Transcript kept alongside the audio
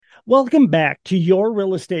Welcome back to Your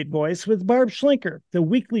Real Estate Voice with Barb Schlinker, the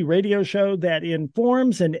weekly radio show that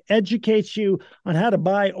informs and educates you on how to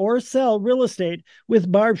buy or sell real estate with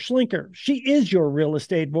Barb Schlinker. She is your real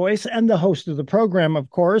estate voice and the host of the program, of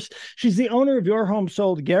course. She's the owner of Your Home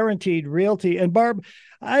Sold Guaranteed Realty. And Barb,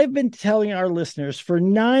 I've been telling our listeners for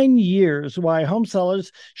 9 years why home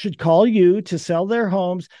sellers should call you to sell their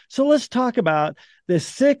homes. So let's talk about the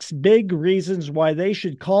 6 big reasons why they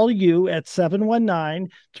should call you at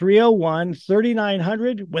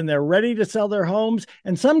 719-301-3900 when they're ready to sell their homes,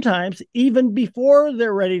 and sometimes even before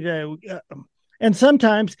they're ready to, and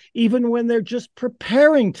sometimes even when they're just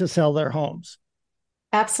preparing to sell their homes.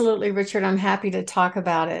 Absolutely, Richard. I'm happy to talk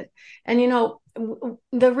about it. And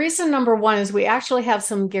the reason number one is we actually have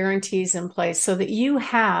some guarantees in place so that you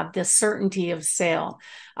have the certainty of sale.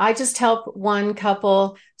 I just helped one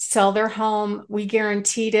couple sell their home. We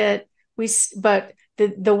guaranteed it. But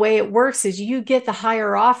the way it works is you get the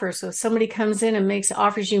higher offer. So if somebody comes in and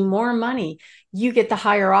offers you more money, you get the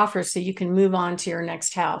higher offer so you can move on to your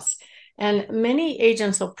next house. And many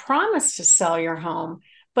agents will promise to sell your home,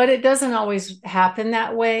 but it doesn't always happen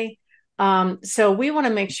that way. So we want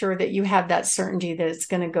to make sure that you have that certainty that it's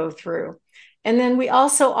going to go through. And then we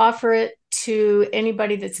also offer it to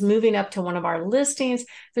anybody that's moving up to one of our listings.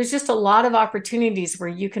 There's just a lot of opportunities where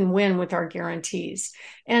you can win with our guarantees.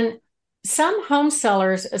 And some home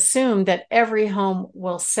sellers assume that every home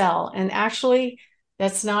will sell. And actually,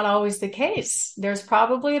 that's not always the case. There's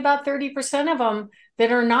probably about 30% of them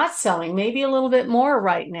that are not selling, maybe a little bit more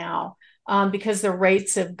right now. Because the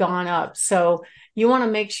rates have gone up. So you want to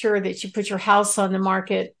make sure that you put your house on the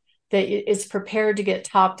market, that it's prepared to get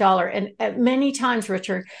top dollar. And at many times,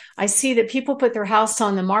 Richard, I see that people put their house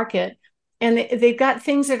on the market and they've got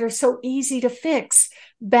things that are so easy to fix.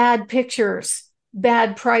 Bad pictures,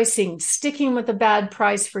 bad pricing, sticking with a bad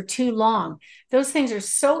price for too long. Those things are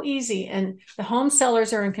so easy, and the home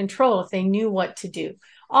sellers are in control if they knew what to do.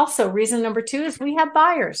 Also, reason number 2 is we have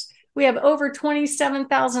buyers. We have over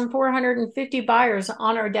 27,450 buyers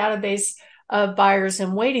on our database of buyers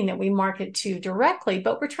in waiting that we market to directly,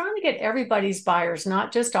 but we're trying to get everybody's buyers,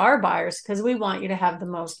 not just our buyers, because we want you to have the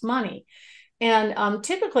most money. And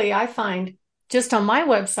typically I find just on my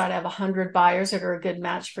website, I have 100 buyers that are a good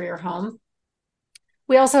match for your home.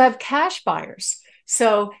 We also have cash buyers.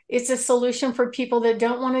 So it's a solution for people that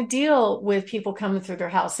don't want to deal with people coming through their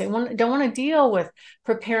house. They don't want to deal with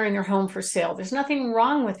preparing their home for sale. There's nothing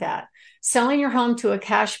wrong with that. Selling your home to a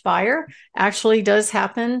cash buyer actually does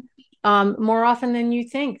happen more often than you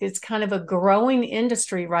think. It's kind of a growing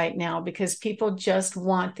industry right now because people just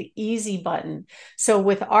want the easy button. So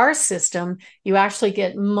with our system, you actually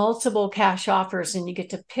get multiple cash offers and you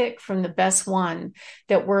get to pick from the best one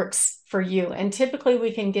that works for you. And typically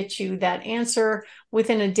we can get you that answer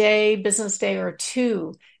within a day, business day or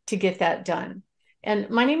 2 to get that done. And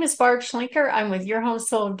my name is Barb Schlinker. I'm with Your Home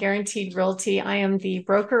Sold Guaranteed Realty. I am the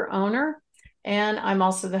broker owner, and I'm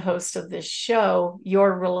also the host of this show,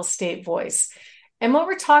 Your Real Estate Voice. And what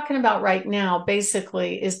we're talking about right now,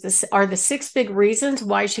 basically, are the 6 big reasons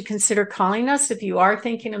why you should consider calling us if you are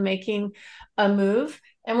thinking of making a move.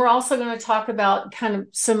 And we're also going to talk about kind of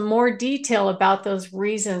some more detail about those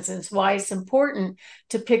reasons and why it's important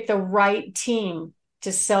to pick the right team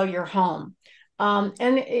to sell your home.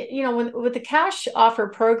 With the cash offer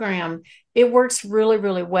program, it works really,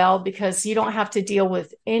 really well because you don't have to deal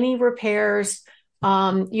with any repairs.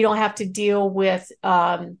 You don't have to deal with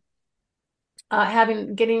getting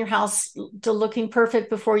your house to looking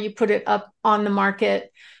perfect before you put it up on the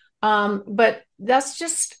market. But that's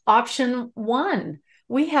just option 1.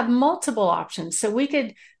 We have multiple options. So we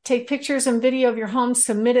could take pictures and video of your home,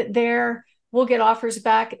 submit it there. We'll get offers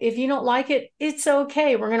back. If you don't like it, it's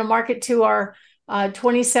okay. We're going to market to our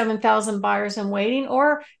 27,000 buyers in waiting,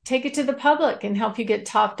 or take it to the public and help you get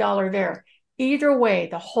top dollar there. Either way,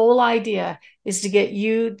 the whole idea is to get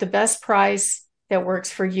you the best price that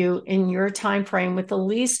works for you in your time frame with the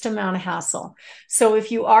least amount of hassle. So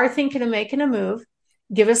if you are thinking of making a move,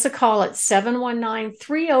 give us a call at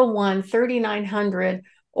 719-301-3900,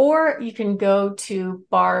 or you can go to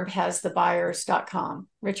barbhasthebuyers.com.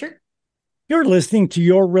 Richard? You're listening to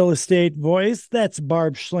Your Real Estate Voice. That's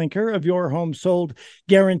Barb Schlinker of Your Home Sold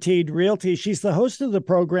Guaranteed Realty. She's the host of the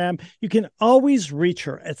program. You can always reach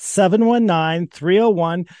her at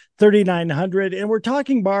 719-301-3900. And we're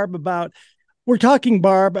talking, Barb,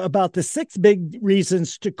 about the 6 big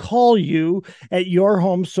reasons to call you at Your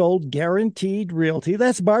Home Sold Guaranteed Realty.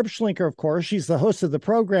 That's Barb Schlinker, of course. She's the host of the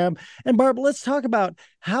program. And Barb, let's talk about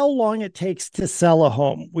how long it takes to sell a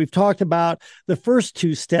home. We've talked about the first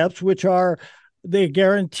 2 steps, which are the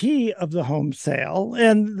guarantee of the home sale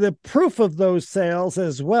and the proof of those sales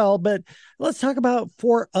as well. But let's talk about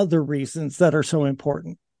 4 other reasons that are so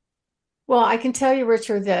important. Well, I can tell you,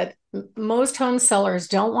 Richard, that most home sellers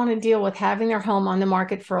don't want to deal with having their home on the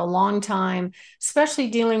market for a long time, especially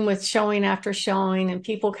dealing with showing after showing and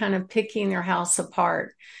people kind of picking their house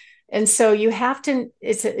apart. And so you have to,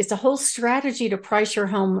 it's a whole strategy to price your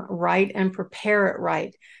home right and prepare it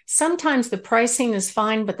right. Sometimes the pricing is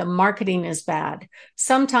fine, but the marketing is bad.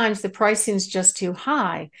 Sometimes the pricing is just too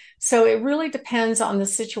high. So it really depends on the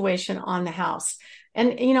situation on the house.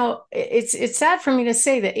 And you know, it's sad for me to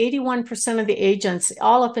say that 81% of the agents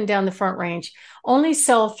all up and down the Front Range only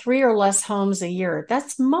sell 3 or less homes a year.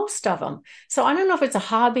 That's most of them. So I don't know if it's a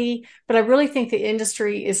hobby, but I really think the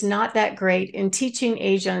industry is not that great in teaching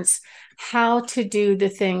agents how to do the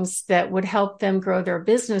things that would help them grow their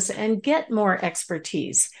business and get more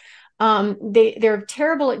expertise. They're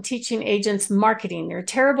terrible at teaching agents marketing. They're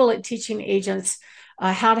terrible at teaching agents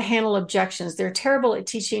how to handle objections. They're terrible at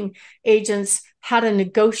teaching agents how to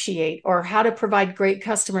negotiate or how to provide great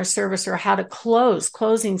customer service or how to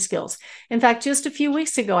closing skills. In fact, just a few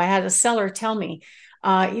weeks ago, I had a seller tell me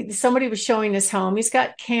somebody was showing his home. He's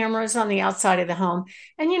got cameras on the outside of the home.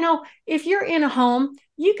 And, you know, if you're in a home,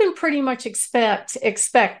 you can pretty much expect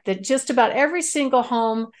that just about every single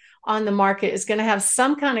home on the market is going to have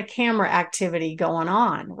some kind of camera activity going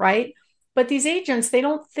on, right? But these agents, they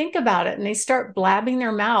don't think about it and they start blabbing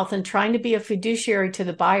their mouth and trying to be a fiduciary to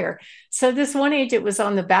the buyer. So this one agent was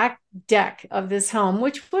on the back deck of this home,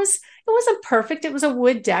 which was, it wasn't perfect. It was a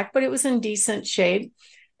wood deck, but it was in decent shape.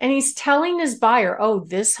 And he's telling his buyer, oh,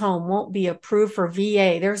 this home won't be approved for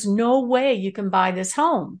VA. There's no way you can buy this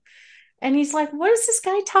home. And he's like, what is this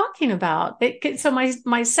guy talking about? So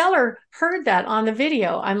my seller heard that on the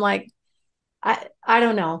video. I'm like, I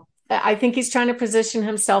don't know. I think he's trying to position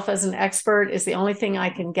himself as an expert is the only thing I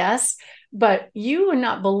can guess. But you would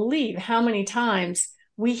not believe how many times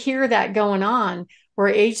we hear that going on where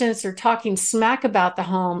agents are talking smack about the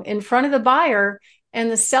home in front of the buyer and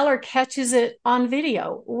the seller catches it on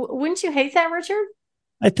video. Wouldn't you hate that, Richard?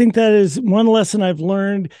 I think that is one lesson I've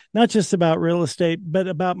learned, not just about real estate, but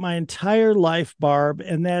about my entire life, Barb.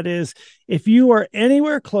 And that is, if you are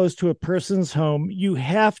anywhere close to a person's home, you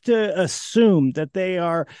have to assume that they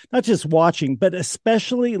are not just watching, but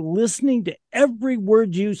especially listening to every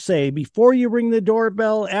word you say before you ring the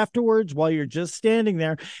doorbell, afterwards, while you're just standing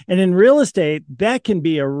there. And in real estate, that can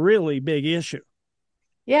be a really big issue.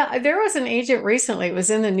 Yeah, there was an agent recently, it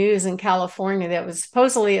was in the news in California that was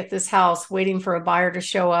supposedly at this house waiting for a buyer to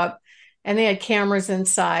show up and they had cameras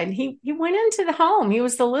inside. He went into the home. He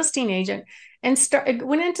was the listing agent and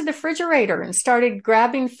went into the refrigerator and started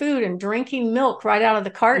grabbing food and drinking milk right out of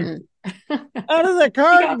the carton. Out of the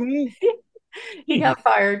carton. He got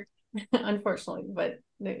fired, unfortunately, but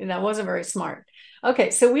that wasn't very smart.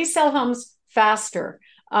 Okay, so we sell homes faster.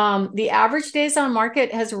 The average days on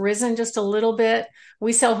market has risen just a little bit.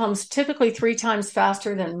 We sell homes typically 3 times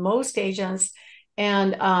faster than most agents,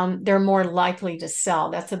 and they're more likely to sell.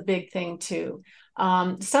 That's a big thing too.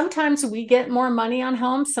 Sometimes we get more money on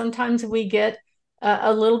homes. Sometimes we get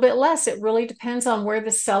a little bit less. It really depends on where the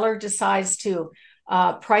seller decides to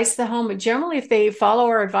price the home. But generally, if they follow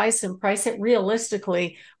our advice and price it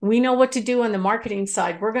realistically, we know what to do on the marketing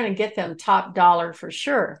side. We're going to get them top dollar for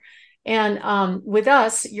sure. And with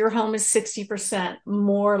us, your home is 60%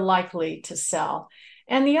 more likely to sell.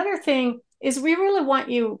 And the other thing is we really want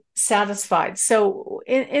you satisfied. So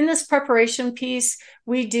in this preparation piece,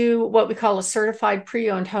 we do what we call a certified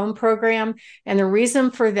pre-owned home program. And the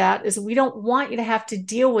reason for that is we don't want you to have to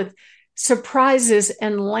deal with surprises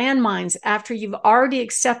and landmines after you've already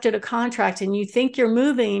accepted a contract and you think you're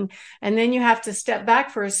moving, and then you have to step back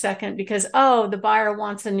for a second because, oh, the buyer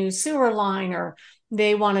wants a new sewer line, or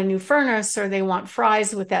they want a new furnace, or they want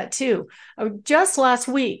fries with that too. Just last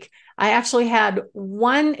week, I actually had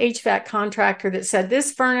one HVAC contractor that said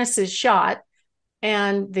this furnace is shot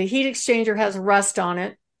and the heat exchanger has rust on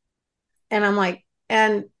it. And I'm like,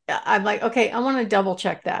 okay, I want to double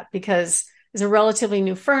check that because it's a relatively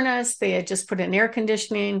new furnace. They had just put in air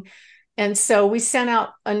conditioning. And so we sent out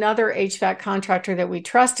another HVAC contractor that we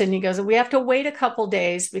trusted. And he goes, we have to wait a couple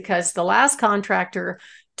days because the last contractor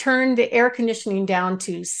turned the air conditioning down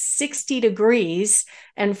to 60 degrees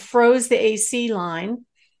and froze the AC line.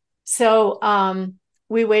 So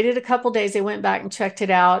we waited a couple days. They went back and checked it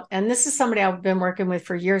out. And this is somebody I've been working with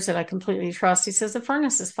for years that I completely trust. He says, the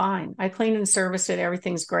furnace is fine. I cleaned and serviced it.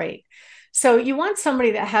 Everything's great. So you want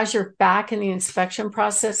somebody that has your back in the inspection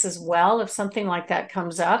process as well if something like that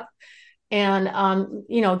comes up. and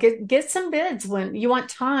get some bids when you want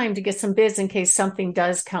time to get some bids in case something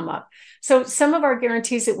does come up. So some of our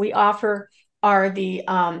guarantees that we offer are the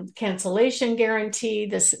cancellation guarantee,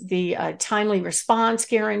 the timely response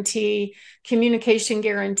guarantee, communication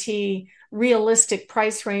guarantee, realistic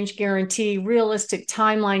price range guarantee, realistic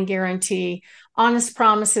timeline guarantee, honest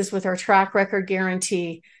promises with our track record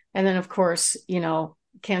guarantee, and then of course,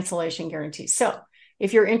 cancellation guarantee. So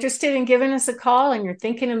if you're interested in giving us a call and you're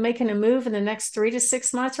thinking of making a move in the next 3 to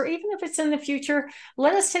 6 months, or even if it's in the future,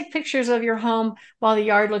 let us take pictures of your home while the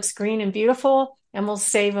yard looks green and beautiful, and we'll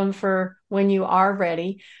save them for when you are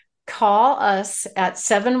ready. Call us at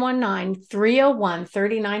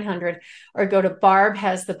 719-301-3900 or go to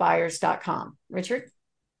barbhasthebuyers.com. Richard?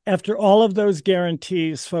 After all of those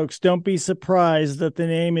guarantees, folks, don't be surprised that the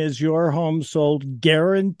name is Your Home Sold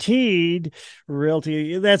Guaranteed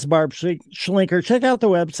Realty. That's Barb Schlinker. Check out the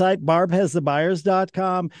website,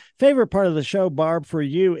 barbhasthebuyers.com. Favorite part of the show, Barb, for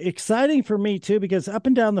you. Exciting for me, too, because up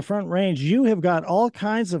and down the Front Range, you have got all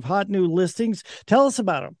kinds of hot new listings. Tell us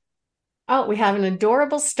about them. Oh, we have an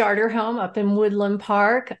adorable starter home up in Woodland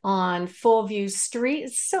Park on Full View Street.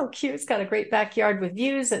 It's so cute. It's got a great backyard with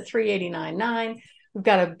views at 389.9. We've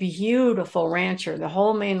got a beautiful rancher. The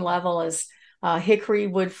whole main level is hickory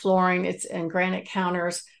wood flooring. It's and granite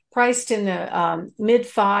counters, priced in the mid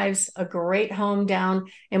fives. A great home down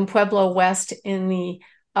in Pueblo West in the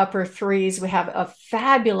upper threes. We have a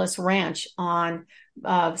fabulous ranch on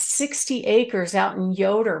 60 acres out in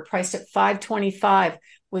Yoder, priced at $525,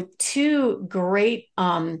 with 2 great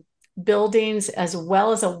buildings, as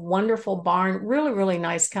well as a wonderful barn. Really, really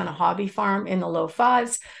nice kind of hobby farm in the low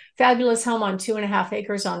fives. Fabulous home on 2.5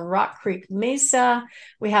 acres on Rock Creek Mesa.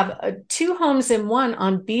 We have 2 homes in one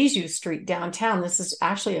on Bijou Street downtown. This is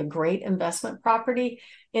actually a great investment property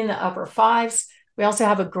in the upper fives. We also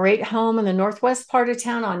have a great home in the northwest part of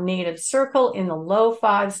town on Native Circle in the low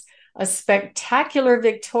fives. A spectacular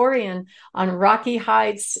Victorian on Rocky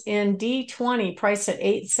Heights in D20, priced at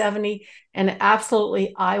 $870, and an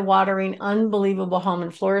absolutely eye-watering, unbelievable home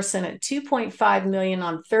in Florissant at $2.5 million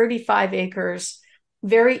on 35 acres.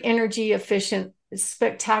 Very energy efficient,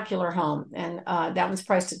 spectacular home. And that one's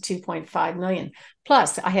priced at $2.5 million.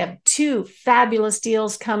 Plus, I have 2 fabulous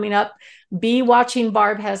deals coming up. Be watching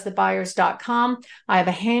barbhasthebuyers.com. I have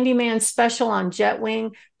a handyman special on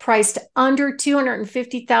Jetwing, priced under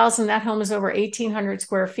 $250,000. That home is over 1,800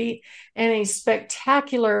 square feet, and a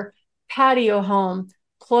spectacular patio home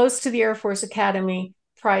close to the Air Force Academy,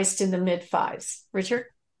 priced in the mid fives. Richard?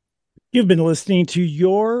 You've been listening to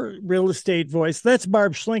Your Real Estate Voice. That's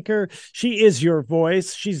Barb Schlinker. She is your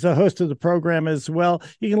voice. She's the host of the program as well.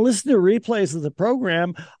 You can listen to replays of the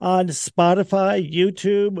program on Spotify,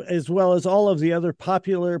 YouTube, as well as all of the other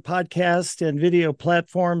popular podcast and video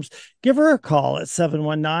platforms. Give her a call at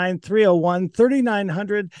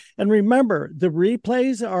 719-301-3900. And remember, the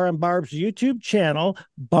replays are on Barb's YouTube channel,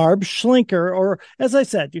 Barb Schlinker, or as I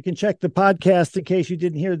said, you can check the podcast in case you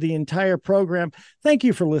didn't hear the entire program. Thank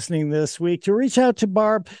you for listening this week. To reach out to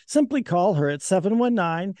Barb, simply call her at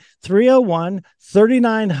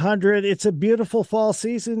 719-301-3900. It's a beautiful fall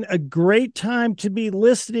season, a great time to be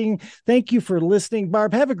listening. Thank you for listening,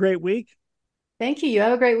 Barb. Have a great week. Thank you. You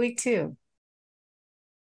have a great week too.